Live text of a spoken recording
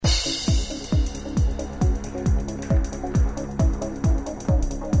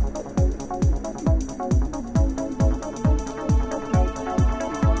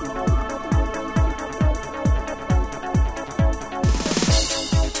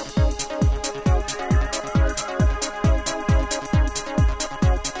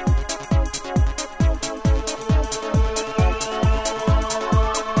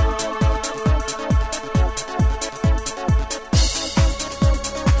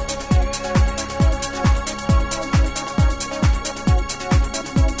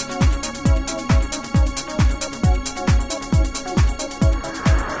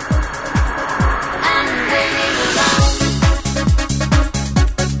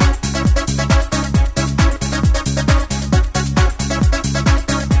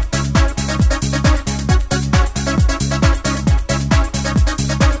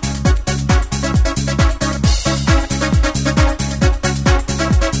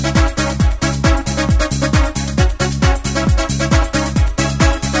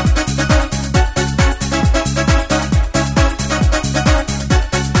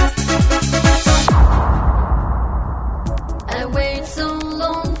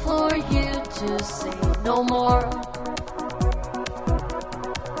to say no more.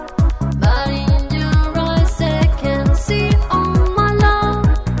 But in your eyes I can see all my love.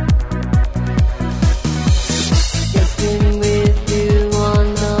 Just being with you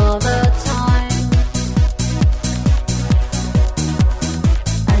another time.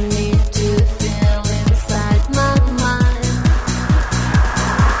 I need to feel inside my mind.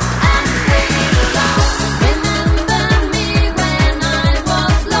 And feel love. Remember me when I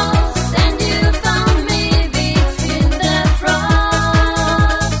was lost and you found me between the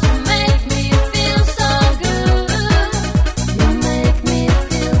frost. You make me feel so good. You make me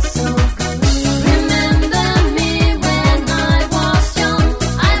feel so good. Remember me when I was young.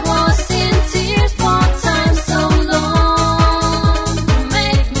 I was in tears for time so long. You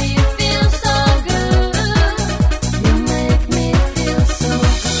make me feel so good. You make me feel so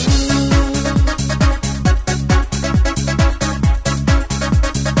good.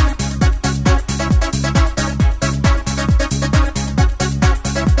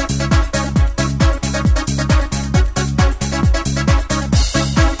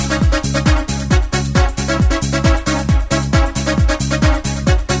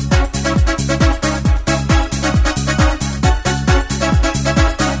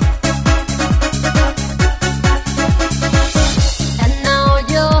 And now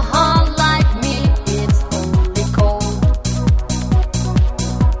your heart like me, it's only cold.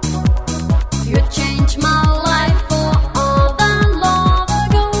 You changed my life for all that long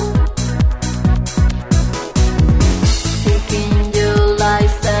ago. Thinking you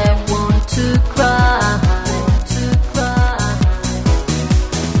lies, I want to cry,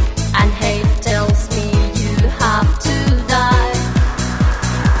 and hate tells me you have to die.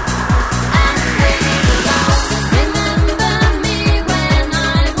 And feel love. Remember me when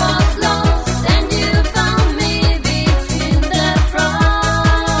I was lost and you found me between the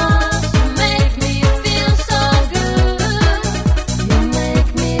frost. You make me feel so good. You make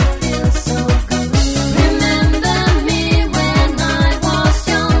me feel so good. Remember me when I was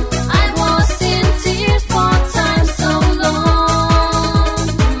young. I was in tears for time so long.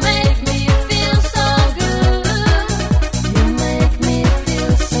 You make me feel so good. You make me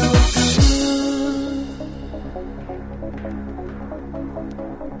feel so good.